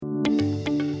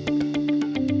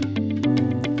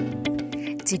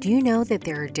Did you know that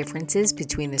there are differences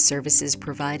between the services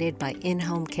provided by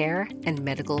in-home care and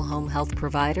medical home health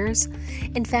providers?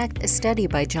 In fact, a study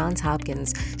by Johns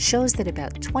Hopkins shows that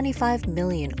about 25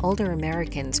 million older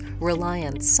Americans rely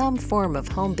on some form of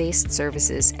home-based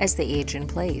services as they age in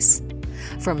place.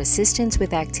 From assistance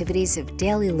with activities of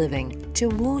daily living to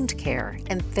wound care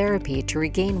and therapy to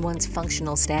regain one's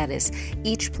functional status,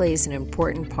 each plays an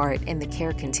important part in the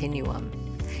care continuum.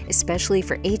 Especially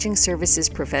for aging services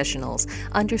professionals,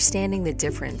 understanding the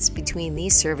difference between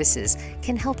these services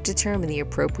can help determine the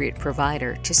appropriate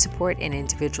provider to support an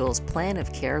individual's plan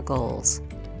of care goals.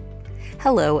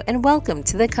 Hello and welcome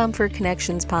to the Comfort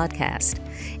Connections podcast.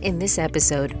 In this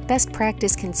episode, Best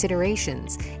Practice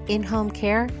Considerations, In-Home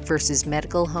Care versus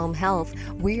Medical Home Health,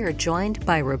 we are joined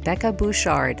by Rebecca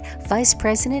Bouchard, Vice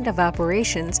President of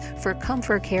Operations for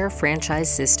Comfort Care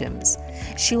Franchise Systems.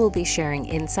 She will be sharing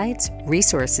insights,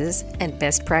 resources, and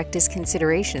best practice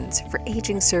considerations for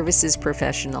aging services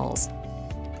professionals.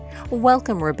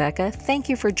 Welcome, Rebecca. Thank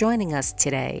you for joining us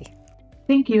today.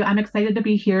 Thank you. I'm excited to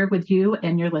be here with you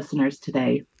and your listeners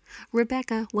today.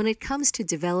 Rebecca, when it comes to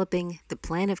developing the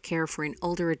plan of care for an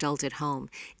older adult at home,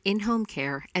 in-home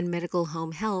care and medical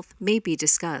home health may be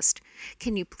discussed.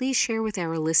 Can you please share with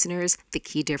our listeners the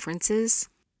key differences?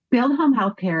 Skilled home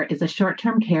health care is a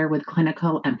short-term care with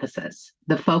clinical emphasis.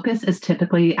 The focus is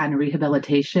typically on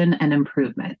rehabilitation and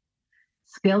improvement.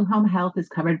 Skilled home health is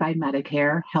covered by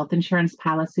Medicare, health insurance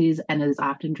policies, and is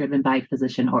often driven by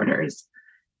physician orders.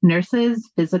 Nurses,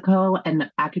 physical, and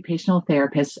occupational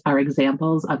therapists are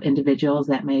examples of individuals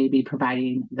that may be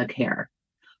providing the care.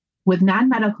 With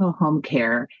non-medical home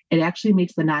care, it actually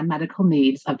meets the non-medical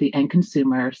needs of the end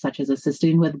consumer, such as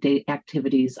assisting with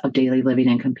activities of daily living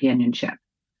and companionship.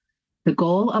 The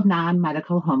goal of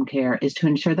non-medical home care is to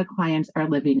ensure the clients are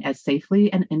living as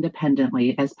safely and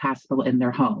independently as possible in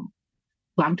their home.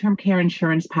 Long-term care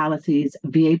insurance policies,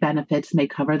 VA benefits may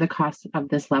cover the cost of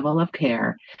this level of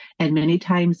care, and many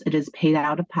times it is paid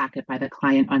out of pocket by the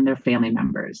client and their family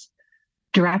members.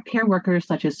 Direct care workers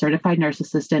such as certified nurse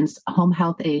assistants, home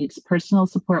health aides, personal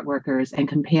support workers, and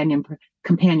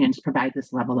companions provide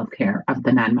this level of care of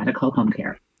the non-medical home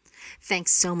care.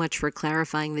 Thanks so much for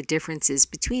clarifying the differences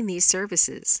between these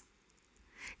services.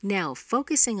 Now,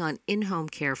 focusing on in-home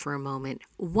care for a moment,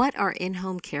 what are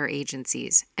in-home care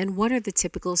agencies and what are the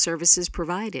typical services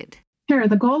provided? Sure.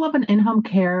 The goal of an in-home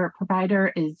care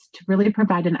provider is to really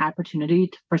provide an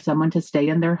opportunity for someone to stay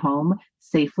in their home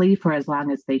safely for as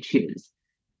long as they choose.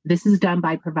 This is done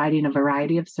by providing a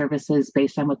variety of services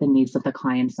based on what the needs of the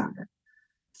clients are.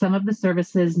 Some of the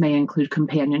services may include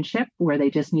companionship, where they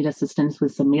just need assistance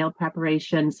with some meal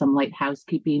preparation, some light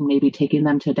housekeeping, maybe taking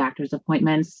them to doctor's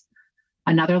appointments.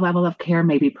 Another level of care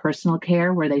may be personal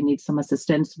care, where they need some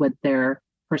assistance with their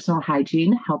personal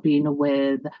hygiene, helping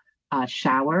with a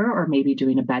shower or maybe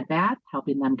doing a bed bath,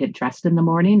 helping them get dressed in the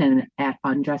morning and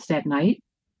undressed at night.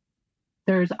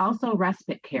 There's also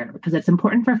respite care because it's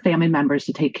important for family members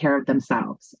to take care of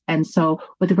themselves. And so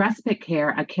with respite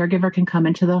care, a caregiver can come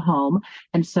into the home.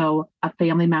 And so a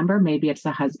family member, maybe it's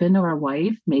a husband or a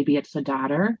wife, maybe it's a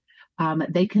daughter,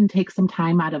 they can take some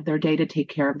time out of their day to take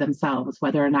care of themselves,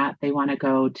 whether or not they want to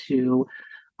go to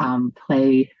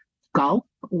play golf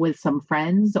with some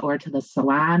friends or to the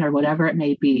salon or whatever it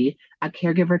may be. A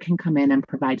caregiver can come in and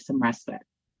provide some respite.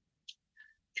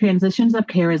 Transitions of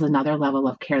care is another level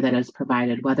of care that is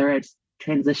provided, whether it's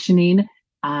transitioning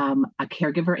a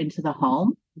caregiver into the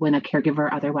home when a caregiver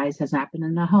otherwise has not been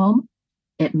in the home.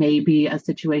 It may be a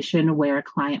situation where a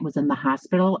client was in the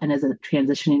hospital and is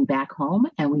transitioning back home,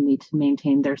 and we need to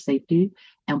maintain their safety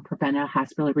and prevent a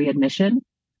hospital readmission.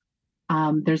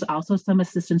 There's also some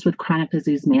assistance with chronic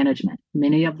disease management.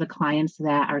 Many of the clients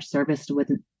that are serviced with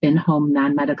in-home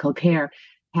non-medical care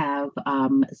have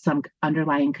some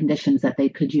underlying conditions that they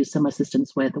could use some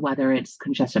assistance with, whether it's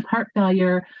congestive heart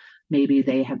failure, maybe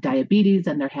they have diabetes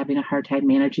and they're having a hard time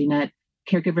managing it.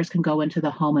 Caregivers can go into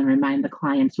the home and remind the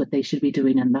clients what they should be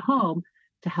doing in the home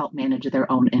to help manage their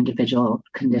own individual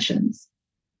conditions.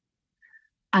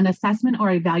 An assessment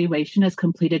or evaluation is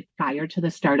completed prior to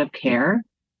the start of care.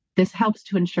 This helps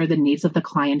to ensure the needs of the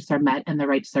clients are met and the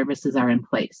right services are in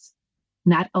place.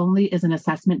 Not only is an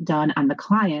assessment done on the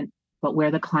client, but where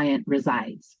the client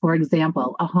resides. For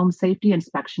example, a home safety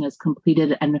inspection is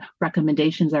completed and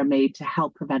recommendations are made to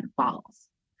help prevent falls,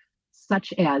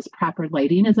 such as proper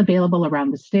lighting is available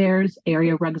around the stairs,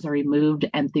 area rugs are removed,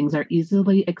 and things are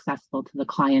easily accessible to the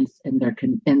clients in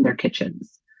their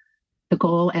kitchens. The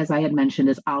goal, as I had mentioned,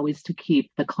 is always to keep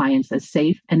the clients as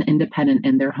safe and independent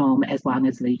in their home as long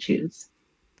as they choose.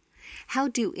 How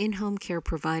do in-home care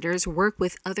providers work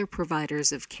with other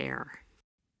providers of care?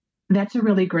 That's a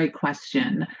really great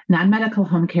question. Non-medical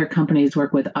home care companies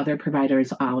work with other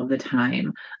providers all of the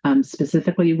time,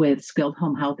 specifically with skilled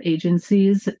home health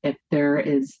agencies. If there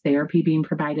is therapy being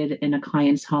provided in a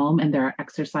client's home and there are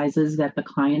exercises that the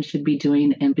client should be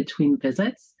doing in between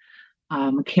visits,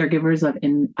 caregivers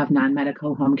of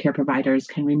non-medical home care providers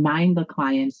can remind the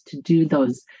clients to do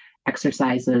those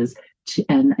exercises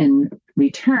and in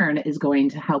return is going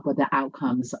to help with the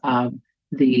outcomes of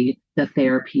the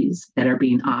therapies that are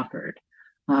being offered.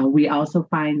 We also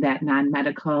find that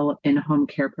non-medical in-home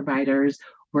care providers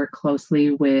work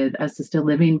closely with assisted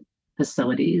living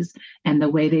facilities, and the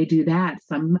way they do that,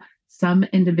 some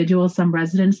individuals, some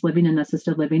residents living in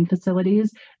assisted living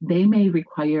facilities, they may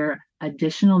require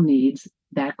additional needs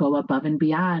that go above and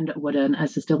beyond what an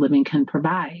assisted living can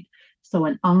provide. So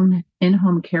an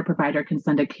in-home care provider can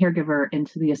send a caregiver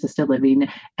into the assisted living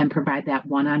and provide that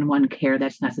one-on-one care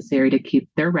that's necessary to keep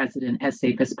their resident as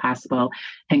safe as possible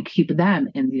and keep them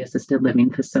in the assisted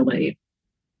living facility.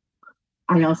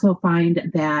 I also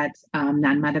find that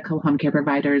non-medical home care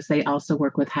providers, they also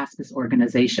work with hospice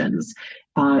organizations.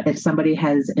 If somebody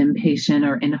has inpatient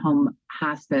or in-home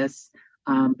hospice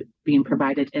being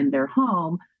provided in their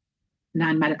home,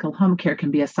 non-medical home care can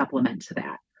be a supplement to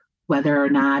that. Whether or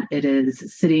not it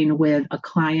is sitting with a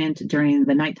client during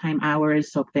the nighttime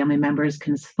hours so family members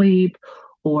can sleep,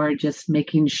 or just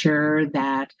making sure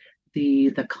that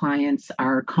the clients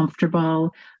are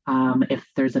comfortable, if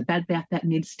there's a bed bath that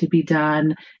needs to be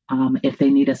done, if they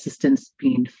need assistance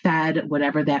being fed,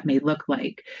 whatever that may look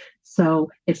like. So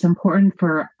it's important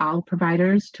for all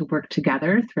providers to work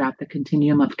together throughout the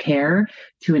continuum of care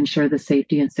to ensure the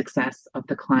safety and success of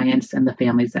the clients and the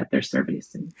families that they're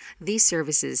servicing. These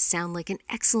services sound like an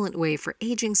excellent way for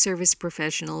aging service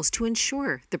professionals to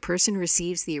ensure the person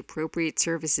receives the appropriate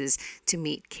services to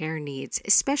meet care needs,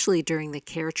 especially during the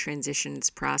care transitions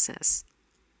process.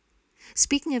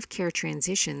 Speaking of care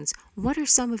transitions, what are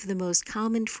some of the most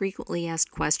common frequently asked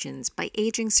questions by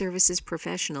aging services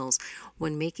professionals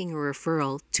when making a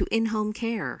referral to in-home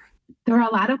care? There are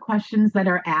a lot of questions that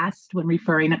are asked when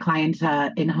referring a client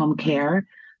to in-home care.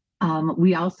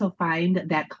 We also find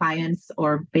that clients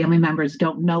or family members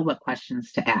don't know what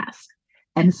questions to ask.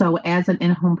 And so as an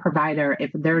in-home provider,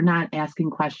 if they're not asking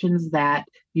questions that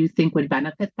you think would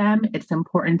benefit them, it's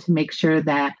important to make sure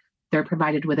that they're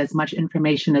provided with as much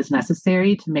information as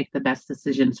necessary to make the best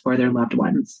decisions for their loved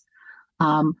ones.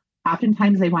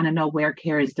 Oftentimes, they want to know where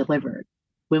care is delivered.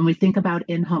 When we think about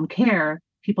in-home care,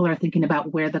 people are thinking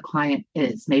about where the client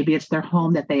is. Maybe it's their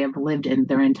home that they have lived in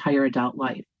their entire adult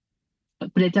life.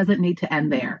 But it doesn't need to end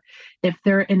there. If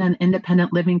they're in an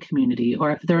independent living community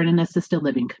or if they're in an assisted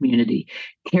living community,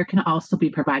 care can also be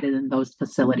provided in those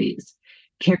facilities.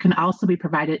 Care can also be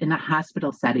provided in a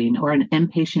hospital setting or an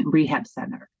inpatient rehab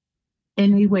center.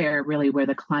 Anywhere really where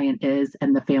the client is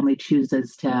and the family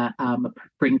chooses to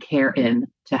bring care in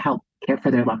to help care for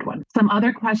their loved one. Some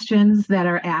other questions that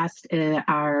are asked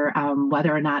are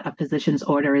whether or not a physician's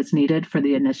order is needed for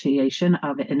the initiation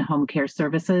of in-home care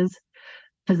services.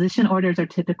 Physician orders are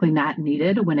typically not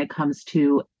needed when it comes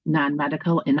to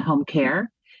non-medical in-home care.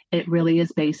 It really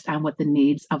is based on what the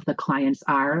needs of the clients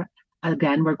are.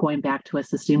 Again, we're going back to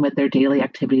assisting with their daily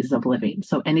activities of living.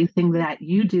 So anything that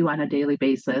you do on a daily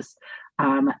basis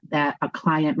that a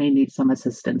client may need some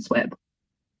assistance with.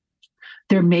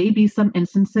 There may be some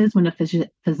instances when a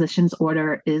physician's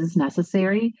order is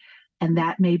necessary, and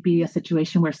that may be a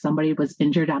situation where somebody was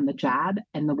injured on the job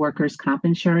and the workers' comp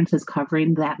insurance is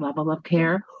covering that level of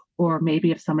care, or maybe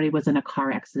if somebody was in a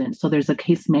car accident. So there's a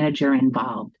case manager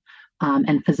involved.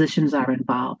 And physicians are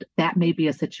involved. That may be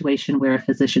a situation where a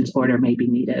physician's order may be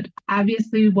needed.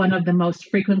 Obviously, one of the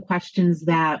most frequent questions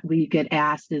that we get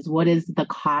asked is, what is the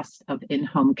cost of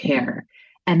in-home care?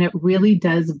 And it really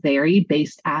does vary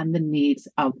based on the needs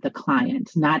of the client.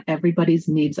 Not everybody's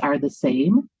needs are the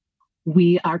same.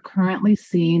 We are currently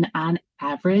seeing on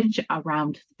average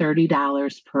around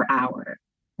 $30 per hour.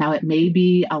 Now, it may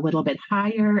be a little bit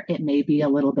higher, it may be a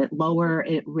little bit lower.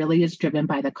 It really is driven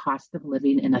by the cost of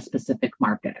living in a specific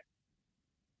market.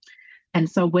 And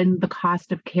so when the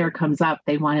cost of care comes up,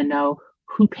 they want to know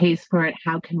who pays for it,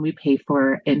 how can we pay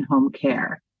for in-home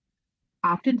care?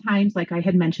 Oftentimes, like I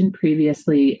had mentioned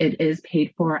previously, it is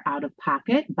paid for out of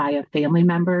pocket by family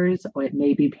members, or it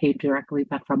may be paid directly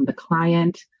from the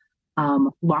client.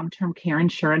 Long-term care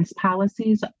insurance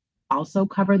policies also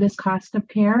cover this cost of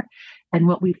care. And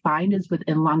what we find is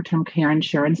within long-term care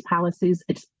insurance policies,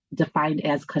 it's defined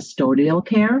as custodial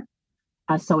care.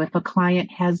 So if a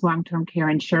client has long-term care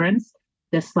insurance,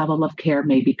 this level of care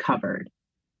may be covered.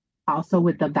 Also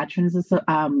with the veterans,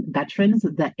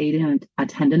 the aid and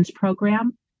attendance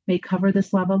program may cover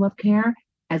this level of care.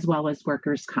 as well as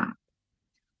workers' comp.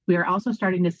 We are also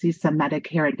starting to see some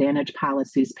Medicare Advantage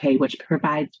policies pay, which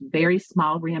provides very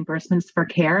small reimbursements for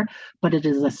care, but it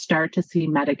is a start to see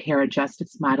Medicare adjust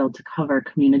its model to cover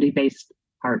community-based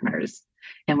partners.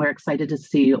 And we're excited to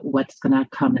see what's going to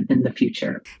come in the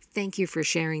future. Thank you for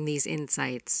sharing these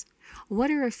insights. What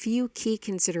are a few key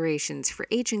considerations for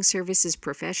aging services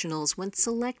professionals when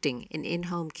selecting an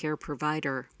in-home care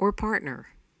provider or partner?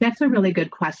 That's a really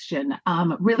good question.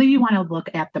 Really, you want to look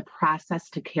at the process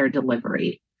to care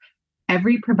delivery.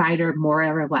 Every provider, more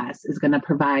or less, is going to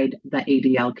provide the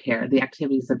ADL care, the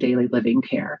activities of daily living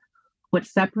care. What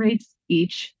separates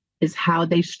each is how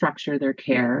they structure their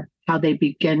care, how they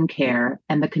begin care,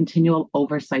 and the continual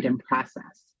oversight and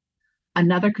process.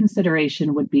 Another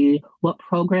consideration would be what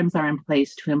programs are in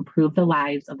place to improve the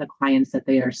lives of the clients that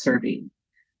they are serving.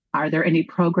 Are there any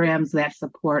programs that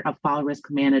support a fall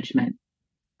risk management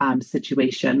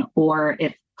situation? Or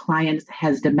if clients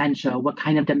has dementia, what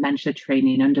kind of dementia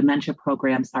training and dementia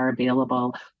programs are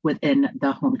available within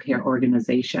the home care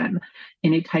organization?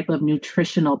 Any type of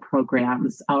nutritional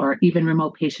programs or even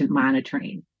remote patient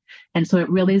monitoring. And so it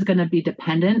really is going to be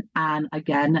dependent on,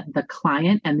 again, the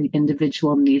client and the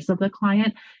individual needs of the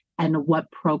client and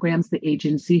what programs the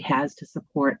agency has to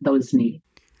support those needs.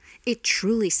 It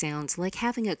truly sounds like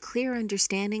having a clear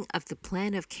understanding of the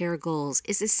plan of care goals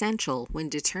is essential when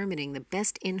determining the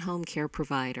best in-home care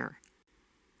provider.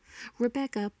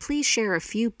 Rebecca, please share a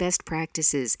few best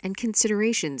practices and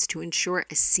considerations to ensure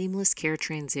a seamless care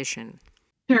transition.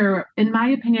 Sure. In my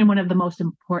opinion, one of the most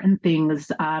important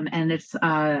things, and it's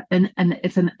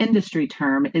an industry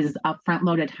term, is a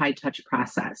front-loaded high-touch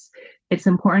process. It's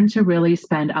important to really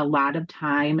spend a lot of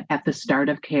time at the start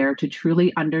of care to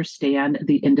truly understand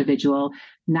the individual,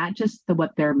 not just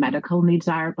what their medical needs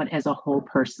are, but as a whole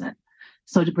person.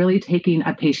 So really taking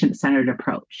a patient-centered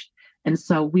approach. And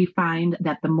so we find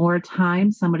that the more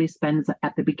time somebody spends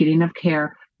at the beginning of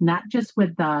care, not just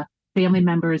with the family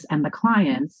members and the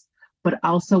clients, but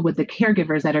also with the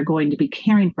caregivers that are going to be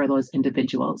caring for those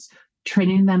individuals.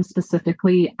 Training them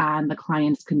specifically on the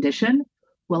client's condition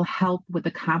will help with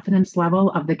the confidence level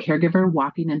of the caregiver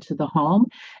walking into the home,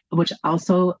 which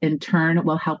also in turn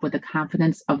will help with the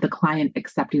confidence of the client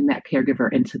accepting that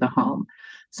caregiver into the home.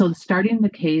 So starting the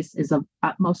case is of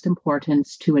utmost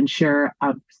importance to ensure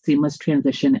a seamless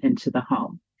transition into the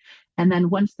home. And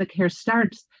then once the care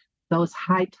starts, those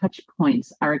high touch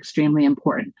points are extremely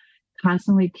important.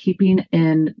 Constantly keeping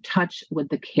in touch with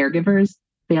the caregivers,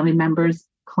 family members,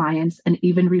 clients, and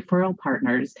even referral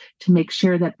partners to make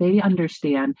sure that they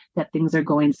understand that things are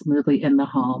going smoothly in the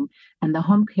home, and the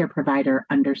home care provider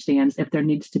understands if there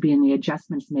needs to be any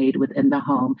adjustments made within the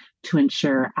home to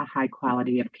ensure a high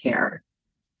quality of care.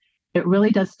 It really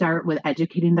does start with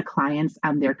educating the clients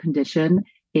on their condition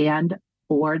and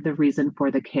or the reason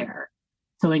for the care.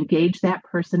 So engage that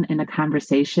person in a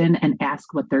conversation and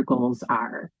ask what their goals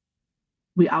are.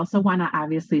 We also want to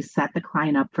obviously set the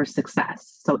client up for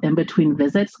success. So in between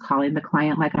visits, calling the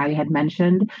client like I had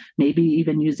mentioned, maybe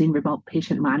even using remote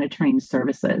patient monitoring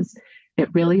services.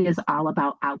 It really is all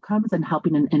about outcomes and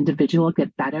helping an individual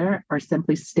get better or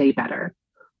simply stay better.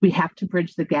 We have to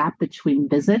bridge the gap between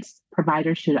visits.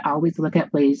 Providers should always look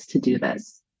at ways to do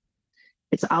this.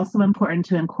 It's also important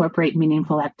to incorporate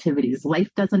meaningful activities. Life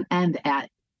doesn't end at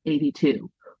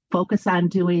 82. Focus on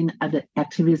doing the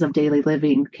activities of daily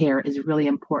living care is really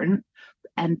important,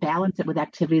 and balance it with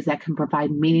activities that can provide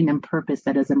meaning and purpose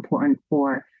that is important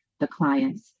for the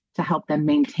clients to help them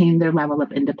maintain their level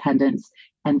of independence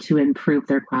and to improve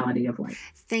their quality of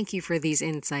life. Thank you for these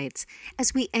insights.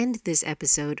 As we end this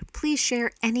episode, please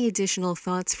share any additional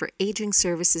thoughts for aging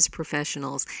services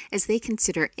professionals as they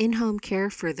consider in-home care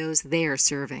for those they are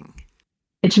serving.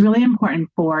 It's really important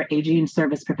for aging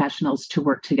service professionals to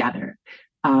work together.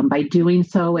 By doing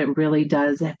so, it really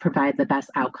does provide the best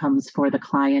outcomes for the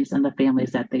clients and the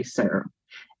families that they serve.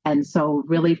 And so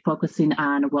really focusing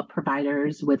on what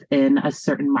providers within a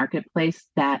certain marketplace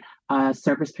that a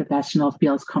service professional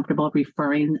feels comfortable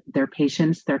referring their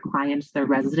patients, their clients, their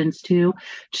residents to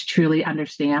truly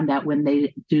understand that when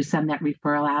they do send that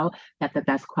referral out, that the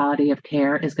best quality of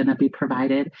care is going to be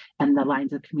provided and the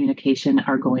lines of communication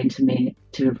are going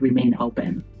to remain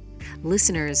open.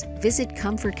 Listeners, visit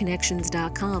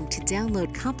comfortconnections.com to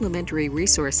download complimentary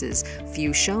resources,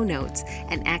 view show notes,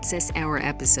 and access our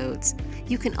episodes.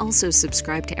 You can also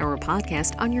subscribe to our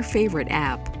podcast on your favorite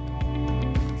app.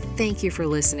 Thank you for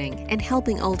listening and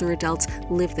helping older adults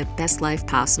live the best life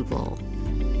possible.